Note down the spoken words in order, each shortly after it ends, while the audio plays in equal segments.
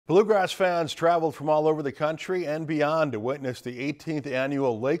Bluegrass fans traveled from all over the country and beyond to witness the 18th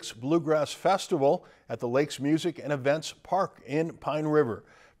annual Lakes Bluegrass Festival at the Lakes Music and Events Park in Pine River.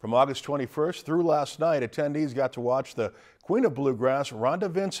 From August 21st through last night, attendees got to watch the Queen of Bluegrass, Rhonda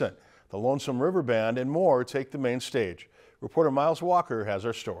Vincent, the Lonesome River Band, and more take the main stage. Reporter Miles Walker has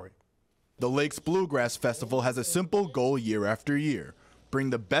our story. The Lakes Bluegrass Festival has a simple goal year after year: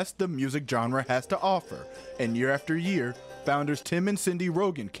 bring the best the music genre has to offer. And year after year, founders Tim and Cindy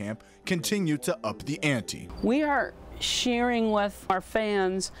Rogenkamp continue to up the ante. We are sharing with our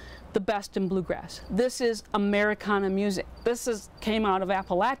fans the best in bluegrass. This is Americana music. Came out of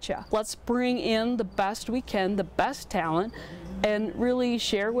Appalachia. Let's bring in the best we can, the best talent, and really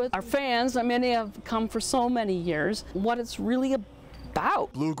share with our fans, many have come for so many years, what it's really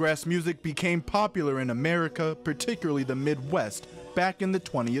about. Bluegrass music became popular in America, particularly the Midwest, back in the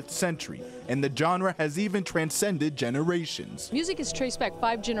 20th century, and the genre has even transcended generations. Music is traced back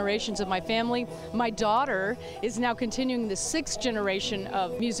 5 generations of my family. My daughter is now continuing the 6th generation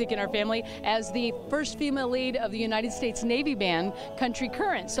of music in our family as the first female lead of the United States Navy band, Country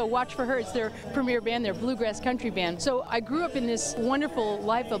Current. So watch for her. It's their premier band, their bluegrass country band. So I grew up in this wonderful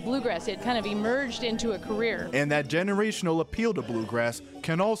life of bluegrass. It kind of emerged into a career. And that generational appeal to bluegrass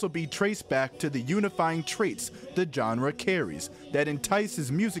can also be traced back to the unifying traits the genre carries that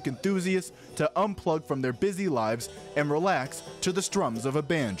entices music enthusiasts to unplug from their busy lives and relax to the strums of a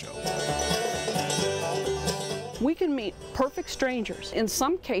banjo. We can meet perfect strangers. In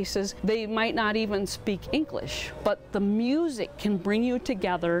some cases, they might not even speak English, but the music can bring you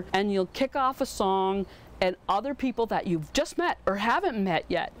together and you'll kick off a song and other people that you've just met or haven't met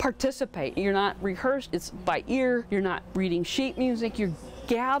yet participate. You're not rehearsed, it's by ear, you're not reading sheet music, you're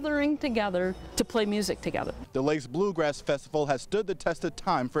gathering together to play music together. The Lakes Bluegrass Festival has stood the test of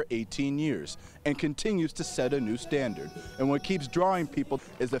time for 18 years and continues to set a new standard. And what keeps drawing people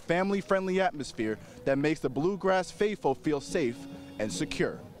is the family-friendly atmosphere that makes the bluegrass faithful feel safe and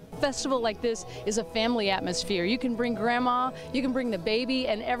secure. A festival like this is a family atmosphere. You can bring grandma, you can bring the baby,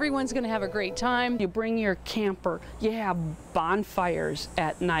 and everyone's going to have a great time. You bring your camper, you have bonfires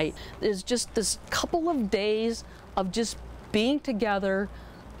at night. There's just this couple of days of just being together,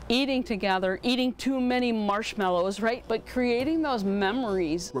 eating too many marshmallows, right? But creating those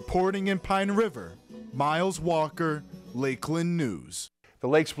memories. Reporting in Pine River, Miles Walker, Lakeland News. The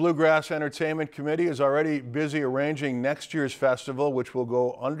Lakes Bluegrass Entertainment Committee is already busy arranging next year's festival, which will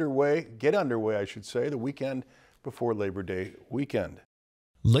get underway, I should say, the weekend before Labor Day weekend.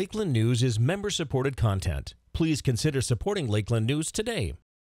 Lakeland News is member-supported content. Please consider supporting Lakeland News today.